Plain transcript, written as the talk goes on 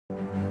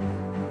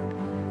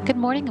Good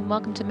morning and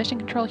welcome to Mission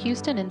Control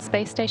Houston and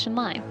Space Station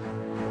Live.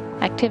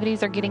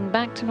 Activities are getting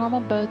back to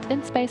normal both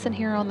in space and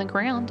here on the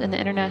ground in the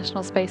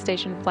International Space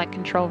Station Flight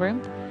Control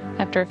Room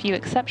after a few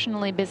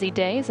exceptionally busy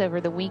days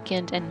over the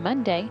weekend and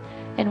Monday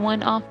and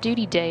one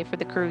off-duty day for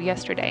the crew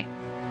yesterday.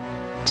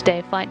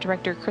 Today, Flight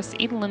Director Chris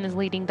Edelin is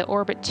leading the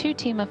Orbit 2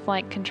 team of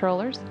flight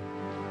controllers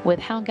with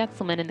Hal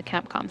Getzelman in the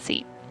Capcom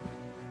seat.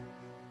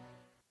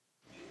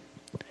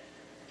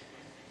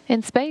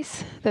 In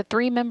space, the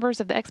 3 members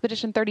of the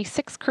Expedition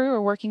 36 crew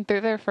are working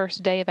through their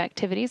first day of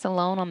activities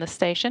alone on the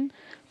station,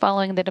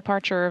 following the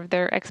departure of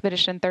their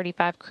Expedition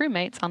 35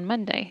 crewmates on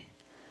Monday.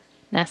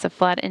 NASA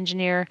flight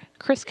engineer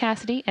Chris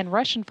Cassidy and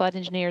Russian flight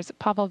engineers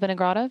Pavel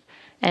Vinogradov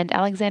and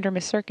Alexander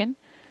Misurkin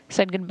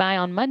said goodbye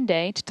on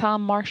Monday to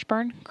Tom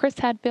Marshburn, Chris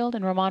Hadfield,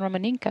 and Roman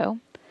Romanenko,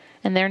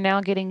 and they're now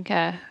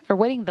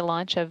waiting the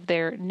launch of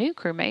their new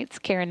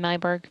crewmates, Karen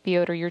Nyberg,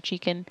 Fyodor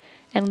Yurchikhin,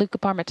 and Luca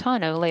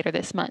Parmitano later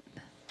this month.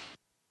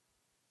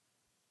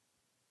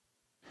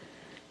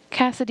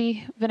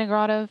 Cassidy,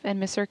 Vinogradov,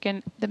 and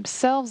Misurkin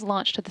themselves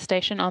launched to the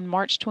station on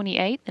March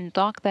 28 and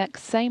docked that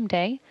same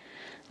day,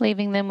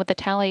 leaving them with a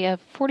tally of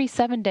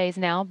 47 days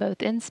now,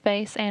 both in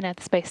space and at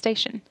the space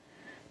station.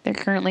 They're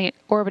currently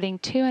orbiting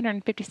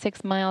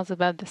 256 miles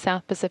above the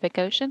South Pacific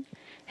Ocean,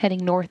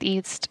 heading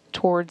northeast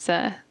towards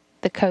the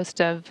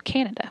coast of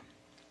Canada.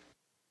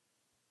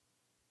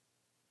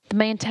 The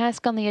main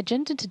task on the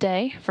agenda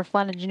today for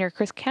flight engineer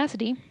Chris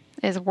Cassidy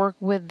is work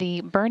with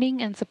the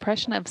Burning and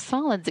Suppression of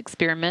Solids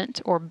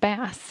experiment, or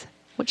BASS,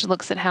 which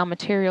looks at how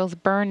materials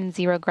burn in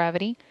zero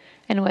gravity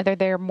and whether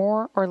they're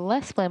more or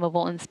less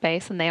flammable in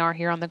space than they are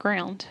here on the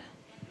ground.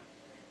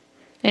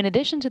 In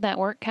addition to that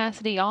work,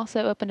 Cassidy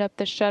also opened up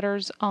the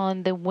shutters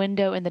on the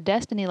window in the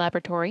Destiny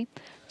laboratory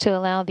to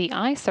allow the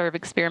iServe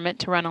experiment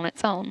to run on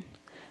its own.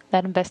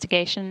 That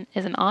investigation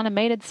is an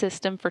automated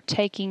system for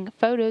taking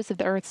photos of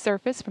the Earth's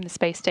surface from the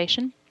space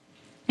station.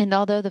 And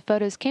although the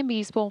photos can be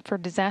useful for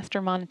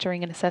disaster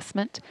monitoring and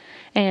assessment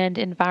and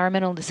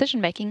environmental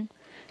decision-making,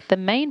 the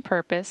main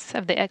purpose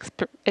of the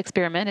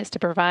experiment is to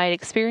provide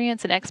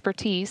experience and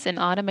expertise in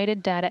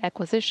automated data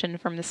acquisition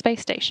from the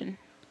space station.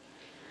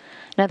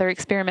 Another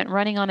experiment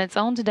running on its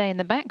own today in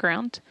the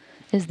background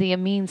is the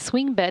amine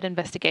swing bed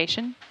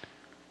investigation,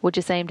 which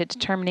is aimed at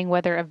determining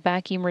whether a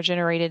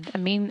vacuum-regenerated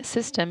amine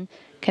system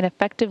can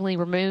effectively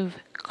remove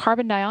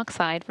carbon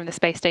dioxide from the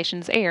space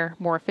station's air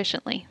more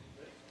efficiently.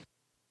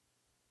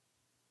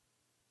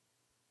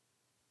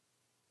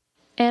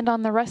 And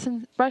on the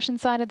Russian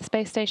side of the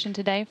space station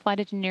today, flight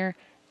engineer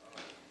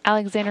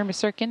Alexander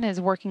Misurkin is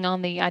working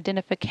on the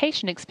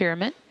identification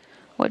experiment,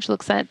 which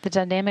looks at the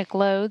dynamic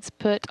loads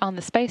put on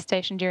the space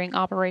station during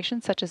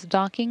operations such as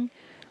docking,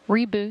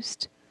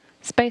 reboost,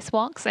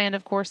 spacewalks, and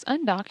of course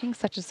undocking,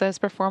 such as those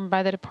performed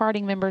by the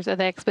departing members of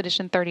the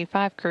Expedition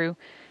 35 crew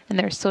and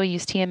their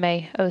Soyuz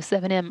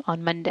TMA-07M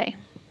on Monday.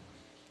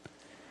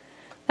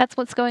 That's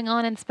what's going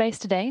on in space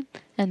today,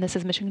 and this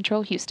is Mission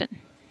Control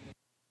Houston.